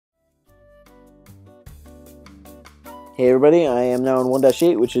Hey everybody, I am now in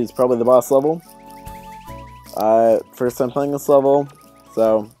 1-8, which is probably the boss level. First time playing this level,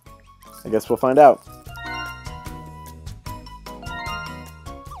 so I guess we'll find out.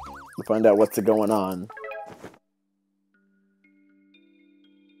 We'll find out what's going on.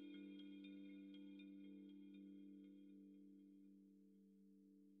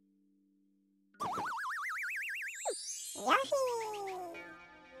 Yoshi!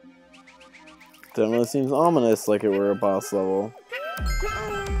 Definitely seems ominous, like it were a boss level.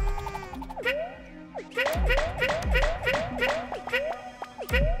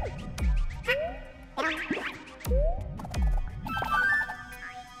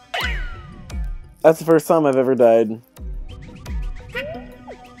 That's the first time I've ever died.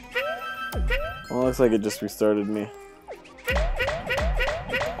 Well, looks like it just restarted me.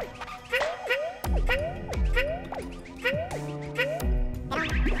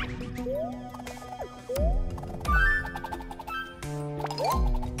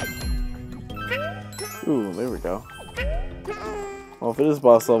 Ooh, there we go. Well, if it is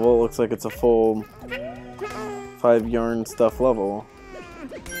boss level, it looks like it's a full 5 yarn stuff level.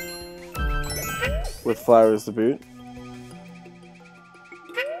 With flowers to boot.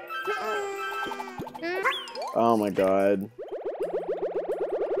 Oh my god.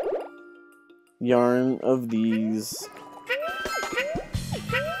 Yarn of these.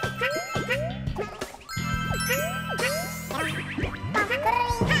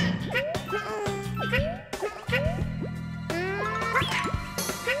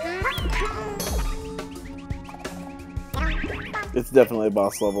 It's definitely a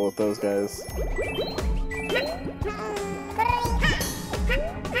boss level with those guys.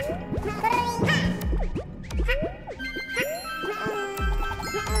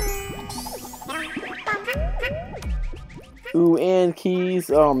 Ooh, and keys.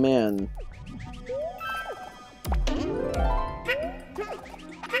 Oh man. I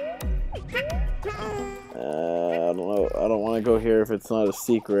don't know. I don't want to go here if it's not a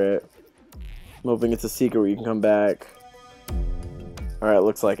secret. I'm hoping it's a secret where you can come back. Alright,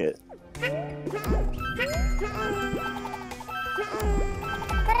 looks like it.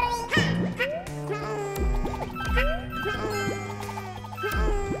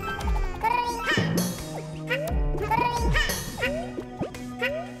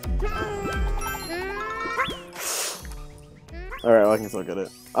 Alright, well, I can still get it.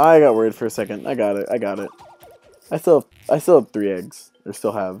 I got worried for a second. I got it. I got it. I still have 3 eggs. Or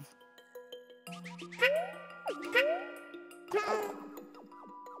still have.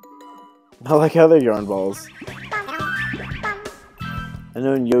 I like how they're yarn balls. I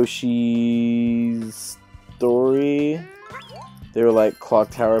know in Yoshi's story, they were like clock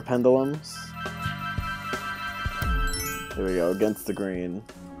tower pendulums. There we go, against the green.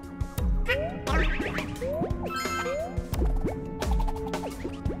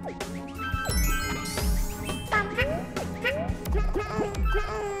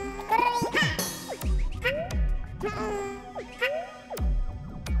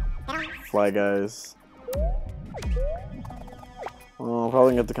 Fly guys. Well, I'm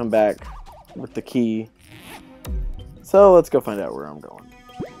probably gonna have to come back with the key. So let's go find out where I'm going.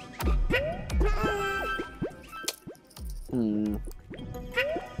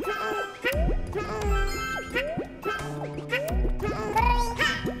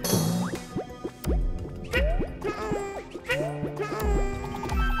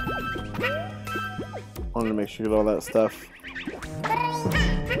 Wanted to make sure you get all that stuff.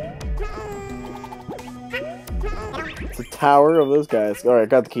 It's a tower of those guys. Alright,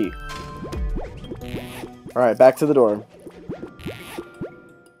 got the key. Alright, back to the door.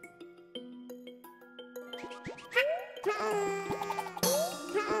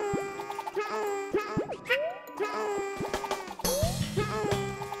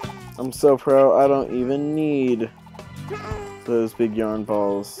 I'm so pro, I don't even need those big yarn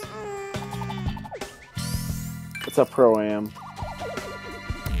balls. That's how pro I am.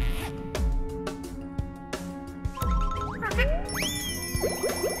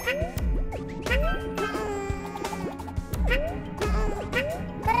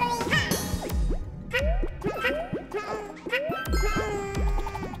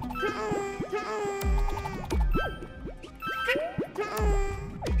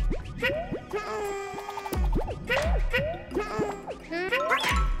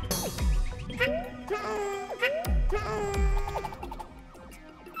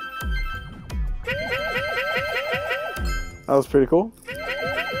 That was pretty cool. I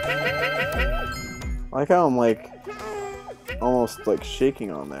like how I'm like almost like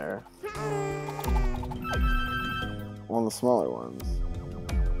shaking on there. On the smaller ones.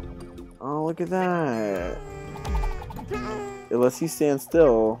 Oh, look at that. Unless you stand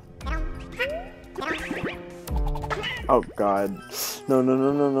still. Oh god. No, no,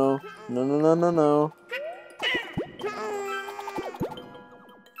 no, no, no. No, no, no, no, no.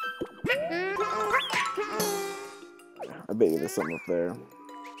 I bet you there's something up there.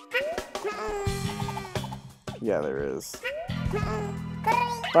 Yeah, there is.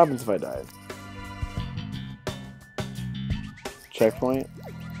 What happens if I died? Checkpoint?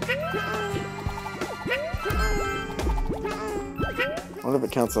 I wonder if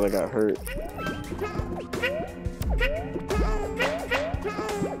it counts that I got hurt.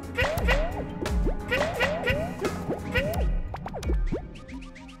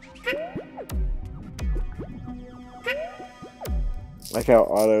 Like how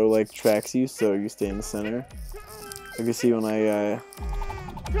auto like tracks you so you stay in the center. I can see when I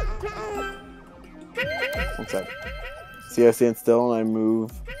one sec. See, I stand still and I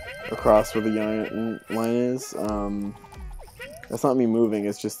move across where the line is. That's not me moving,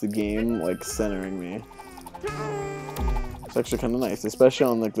 it's just the game like centering me. It's actually kind of nice, especially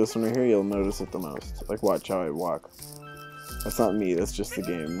on like this one right here. You'll notice it the most. Like, watch how I walk. That's not me, that's just the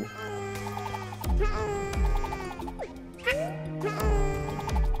game.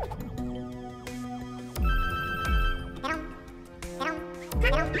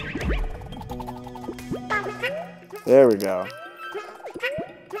 There we go.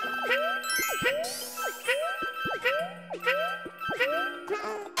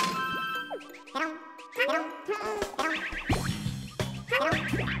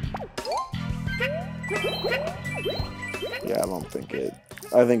 Yeah, I don't think it.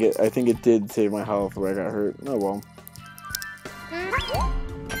 I think it did save my health where I got hurt. Oh well.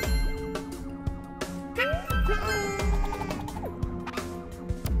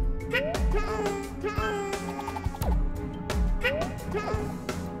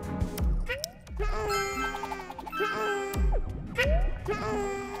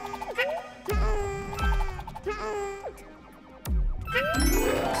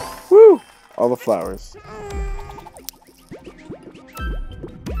 Woo! All the flowers.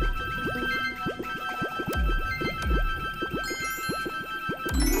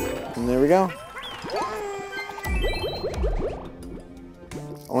 And there we go.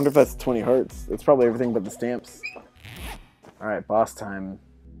 I wonder if that's 20 hearts. It's probably everything but the stamps. Alright, boss time.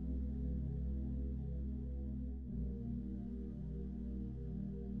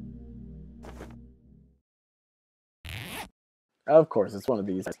 Of course, it's one of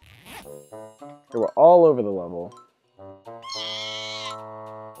these. They were all over the level.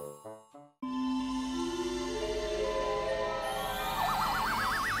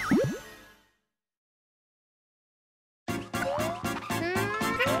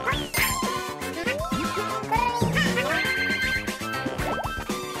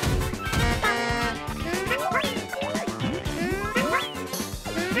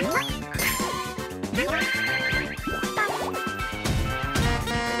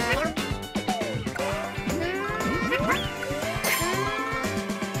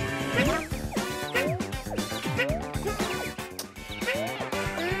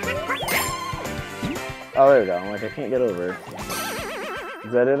 Oh, there we go. I'm like, I can't get over.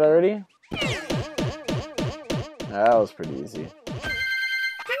 Is that it already? That was pretty easy.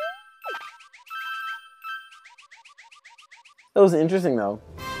 That was interesting, though.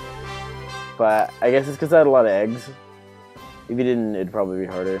 But I guess it's because I had a lot of eggs. If you didn't, it'd probably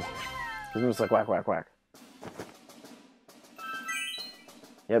be harder. Because I'm just like, whack, whack, whack.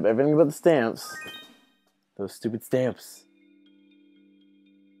 Yep, everything but the stamps. Those stupid stamps.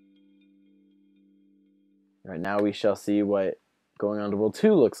 Alright, now we shall see what going on to World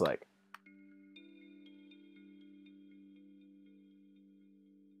 2 looks like.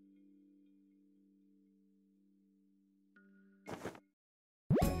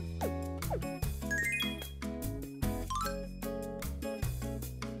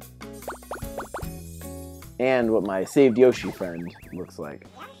 And what my saved Yoshi friend looks like.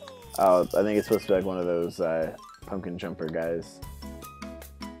 Oh, I think it's supposed to be like one of those pumpkin jumper guys.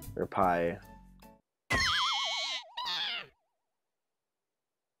 Or pie.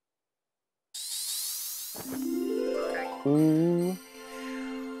 Ooh.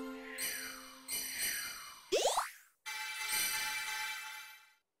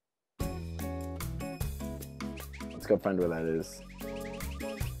 Let's go find where that is.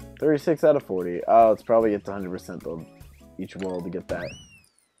 36 out of 40. Oh, it's probably gets 100% though, each world to get that.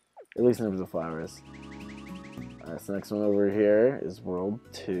 At least in terms of flowers. Alright, so next one over here is World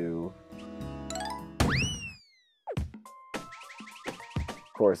 2.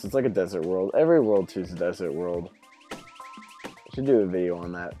 Of course, it's like a desert world. Every World 2 is a desert world. I should do a video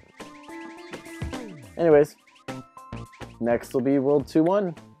on that. Anyways, next will be World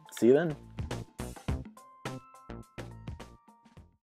 2-1. See you then.